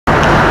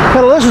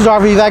Hello, this is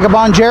RV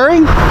Vagabond Jerry,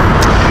 and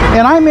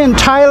I'm in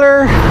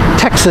Tyler,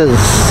 Texas.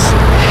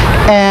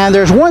 And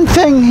there's one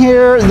thing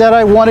here that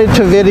I wanted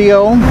to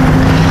video.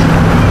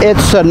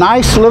 It's a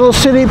nice little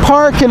city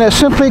park, and it's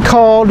simply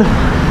called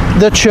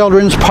the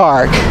Children's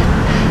Park.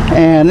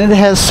 And it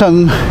has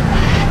some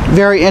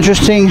very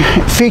interesting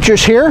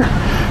features here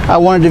I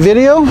wanted to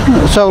video.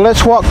 So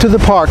let's walk through the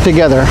park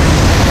together.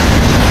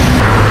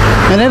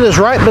 And it is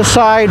right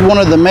beside one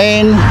of the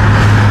main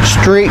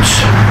streets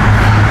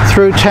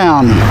through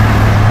town.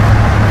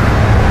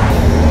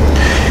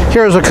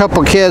 Here's a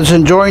couple kids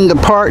enjoying the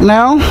park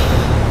now.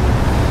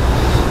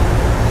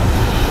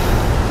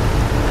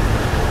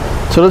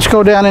 So let's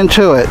go down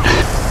into it.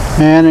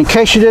 And in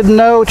case you didn't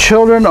know,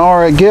 children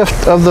are a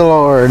gift of the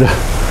Lord.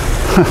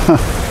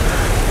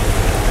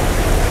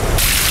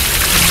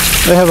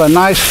 They have a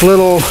nice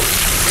little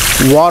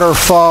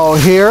waterfall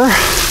here.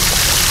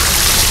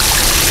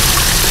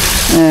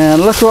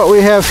 And look what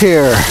we have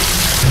here.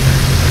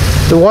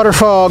 The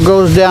waterfall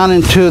goes down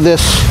into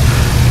this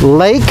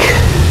lake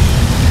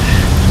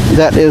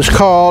that is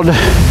called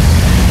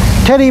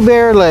Teddy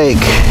Bear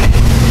Lake.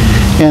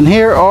 And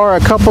here are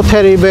a couple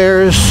teddy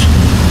bears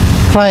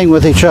playing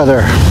with each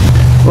other.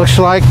 Looks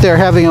like they're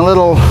having a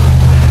little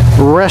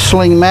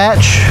wrestling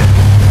match.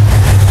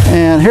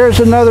 And here's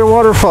another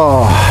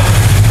waterfall.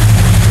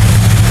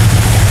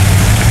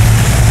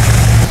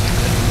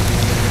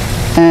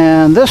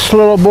 And this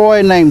little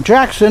boy named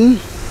Jackson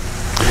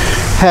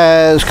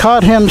has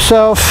caught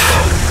himself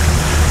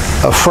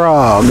a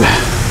frog.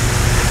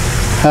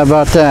 How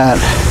about that?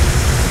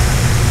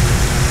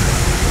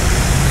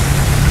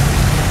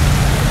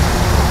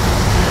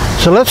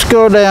 So let's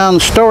go down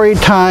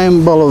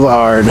Storytime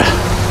Boulevard.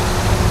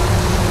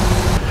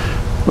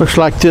 Looks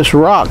like this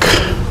rock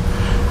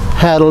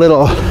had a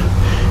little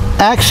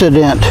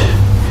accident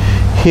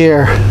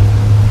here.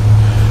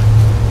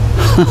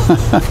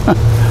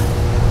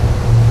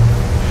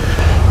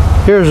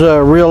 Here's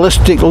a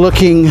realistic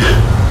looking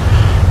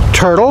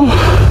turtle,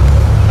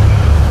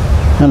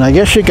 and I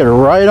guess you could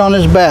ride on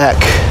his back.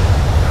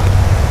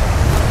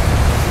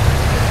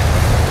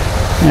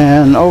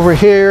 And over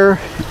here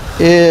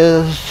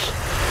is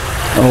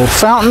a little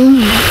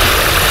fountain.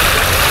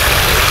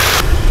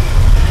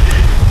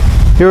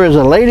 Here is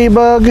a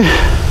ladybug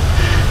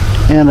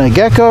and a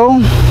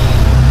gecko,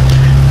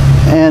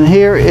 and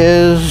here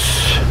is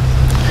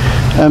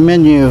a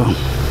menu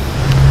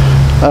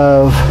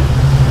of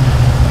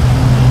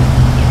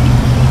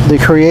the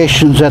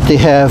creations that they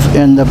have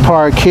in the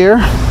park here.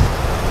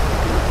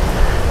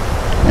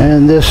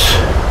 And this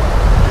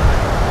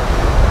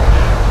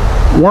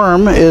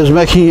worm is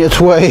making its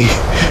way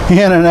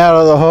in and out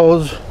of the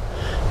hose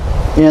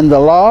in the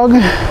log.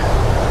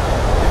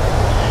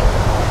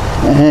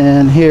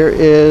 And here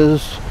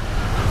is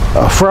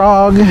a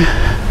frog.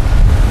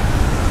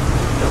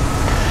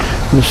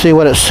 Let's see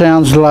what it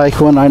sounds like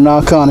when I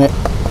knock on it.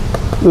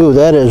 Ooh,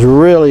 that is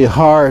really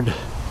hard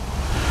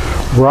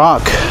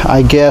rock,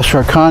 I guess,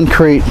 or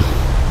concrete.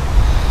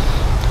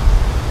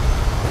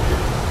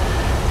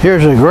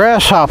 Here's a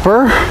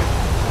grasshopper,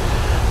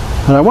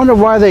 and I wonder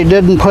why they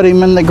didn't put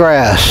him in the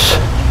grass.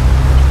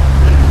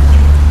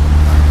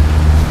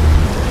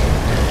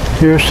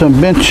 Here's some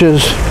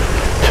benches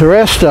to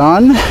rest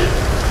on,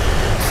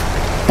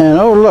 and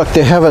oh look,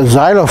 they have a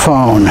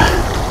xylophone.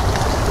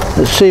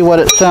 Let's see what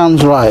it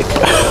sounds like.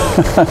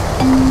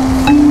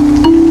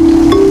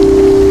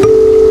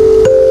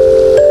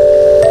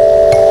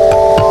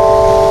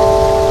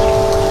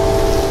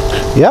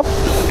 Yep,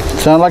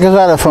 sounds like a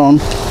xylophone.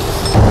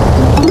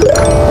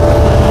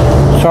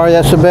 Sorry,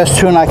 that's the best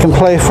tune I can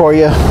play for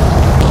you.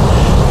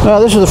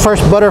 Well, this is the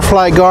first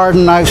butterfly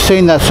garden I've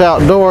seen that's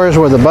outdoors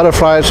where the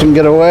butterflies can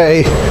get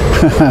away.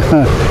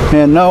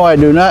 And no, I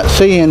do not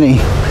see any.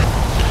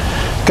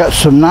 Got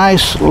some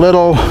nice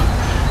little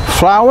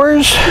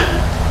flowers.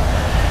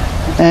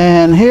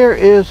 And here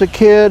is a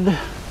kid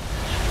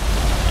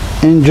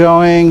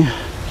enjoying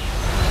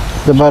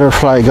the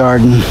butterfly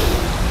garden.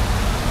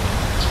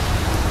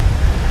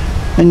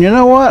 And you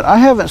know what? I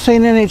haven't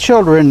seen any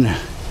children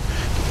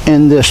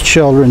in this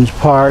children's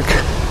park.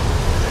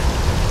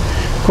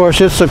 Of course,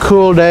 it's a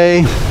cool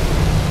day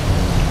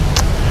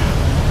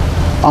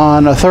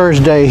on a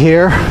Thursday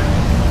here.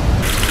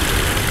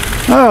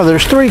 Oh,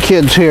 there's 3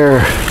 kids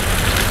here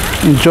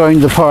enjoying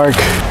the park.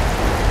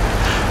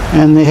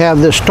 And they have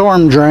this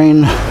storm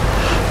drain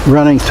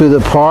running through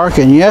the park.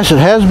 And yes, it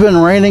has been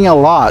raining a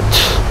lot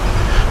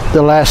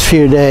the last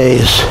few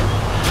days.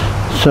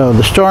 So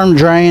the storm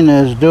drain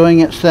is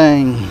doing its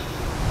thing.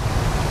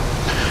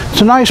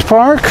 It's a nice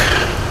park.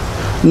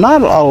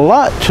 Not a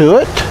lot to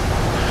it,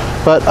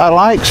 but I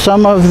like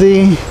some of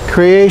the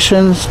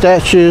creations,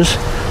 statues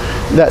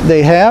that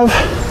they have.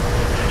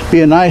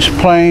 Be a nice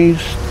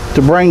place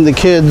to bring the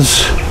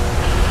kids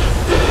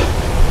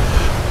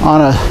on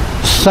a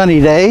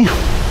sunny day.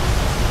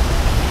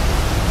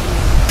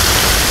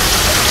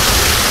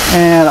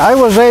 And I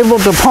was able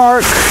to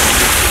park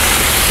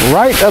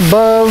right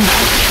above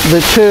the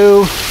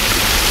 2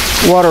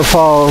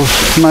 waterfalls,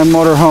 my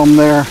motorhome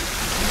there.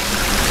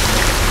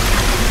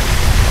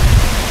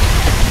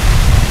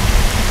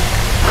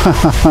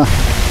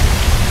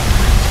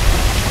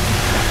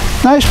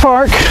 Nice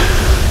park.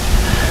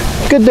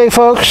 Good day,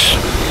 folks.